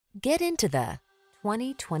Get into the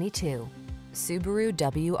 2022 Subaru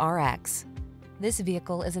WRX. This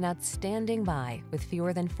vehicle is an outstanding buy with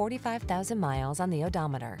fewer than 45,000 miles on the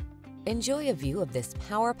odometer. Enjoy a view of this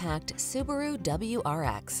power-packed Subaru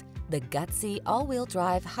WRX, the gutsy all-wheel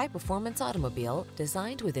drive high-performance automobile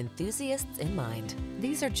designed with enthusiasts in mind.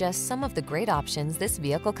 These are just some of the great options this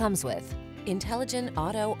vehicle comes with: intelligent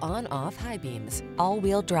auto on-off high beams,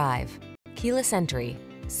 all-wheel drive, keyless entry,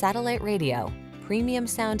 satellite radio, premium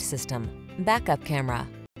sound system, backup camera,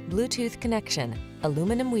 Bluetooth connection,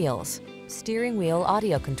 aluminum wheels, steering wheel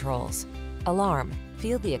audio controls, alarm.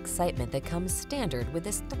 Feel the excitement that comes standard with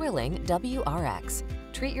this thrilling WRX.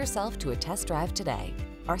 Treat yourself to a test drive today.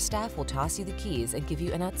 Our staff will toss you the keys and give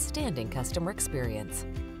you an outstanding customer experience.